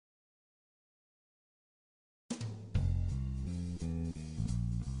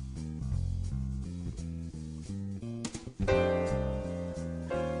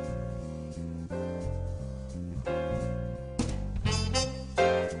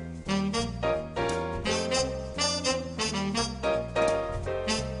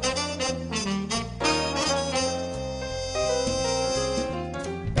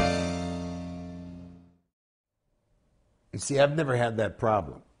See, I've never had that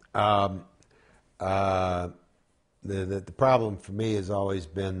problem. Uh, the problem for me has always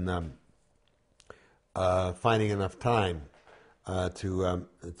been finding enough time to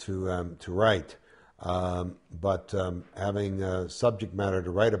write. But having subject matter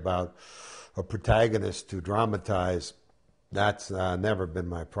to write about, a protagonist to dramatize, that's never been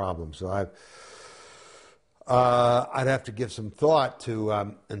my problem. So I'd have to give some thought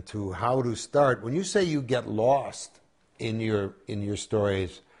to into how to start. When you say you get lost in your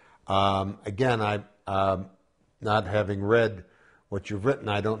stories, again, not having read what you've written,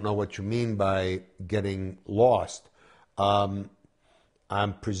 I don't know what you mean by getting lost. I'm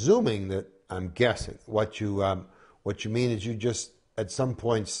presuming that I'm guessing what you mean is you just at some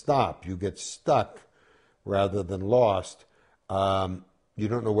point stop. You get stuck rather than lost. You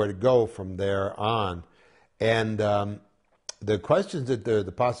don't know where to go from there on. And the questions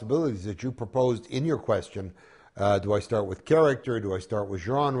the possibilities that you proposed in your question, do I start with character? Do I start with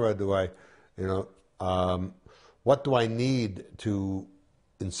genre? Do I, what do I need to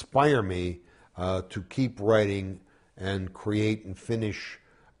inspire me to keep writing and create and finish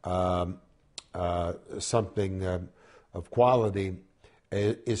something of quality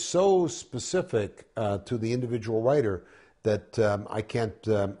is so specific to the individual writer that I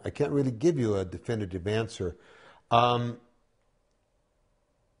can't really give you a definitive answer.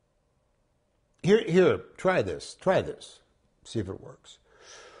 Here, try this, see if it works.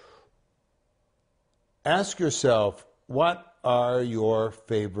 Ask yourself, what are your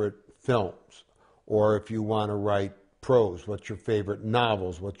favorite films? Or if you want to write prose, what's your favorite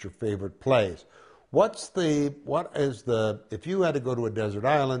novels? What's your favorite plays? If you had to go to a desert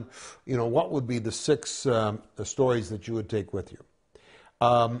island, what would be the 6 stories that you would take with you?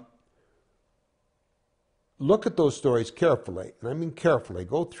 Look at those stories carefully, and I mean carefully.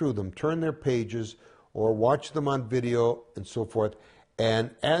 Go through them, turn their pages, or watch them on video and so forth.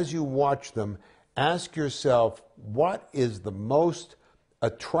 And as you watch them, ask yourself, what is the most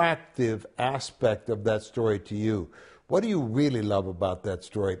attractive aspect of that story to you? What do you really love about that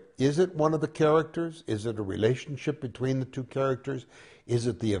story? Is it one of the characters? Is it a relationship between the 2 characters? Is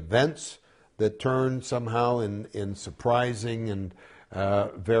it the events that turn somehow in surprising and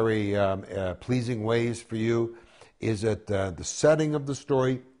very pleasing ways for you? Is it the setting of the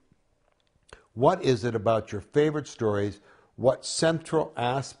story? What is it about your favorite stories? What central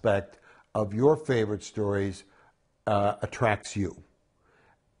aspect of your favorite stories attracts you?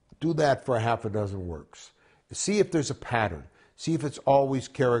 Do that for half a dozen works. See if there's a pattern. See if it's always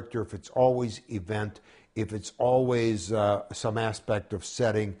character, if it's always event, if it's always some aspect of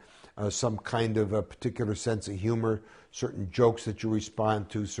setting, some kind of a particular sense of humor, certain jokes that you respond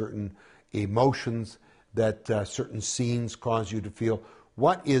to, certain emotions that certain scenes cause you to feel.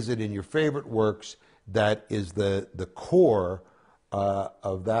 What is it in your favorite works that is the core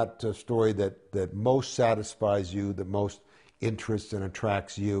of that story that most satisfies you, that most interests and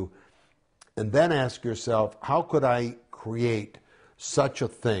attracts you? And then ask yourself, how could I create such a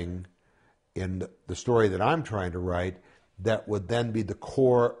thing in the story that I'm trying to write that would then be the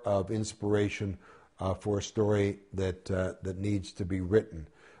core of inspiration for a story that needs to be written?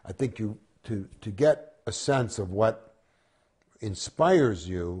 I think to get a sense of what inspires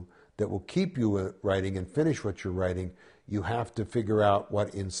you, that will keep you writing and finish what you're writing, you have to figure out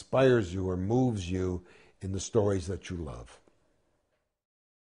what inspires you or moves you in the stories that you love.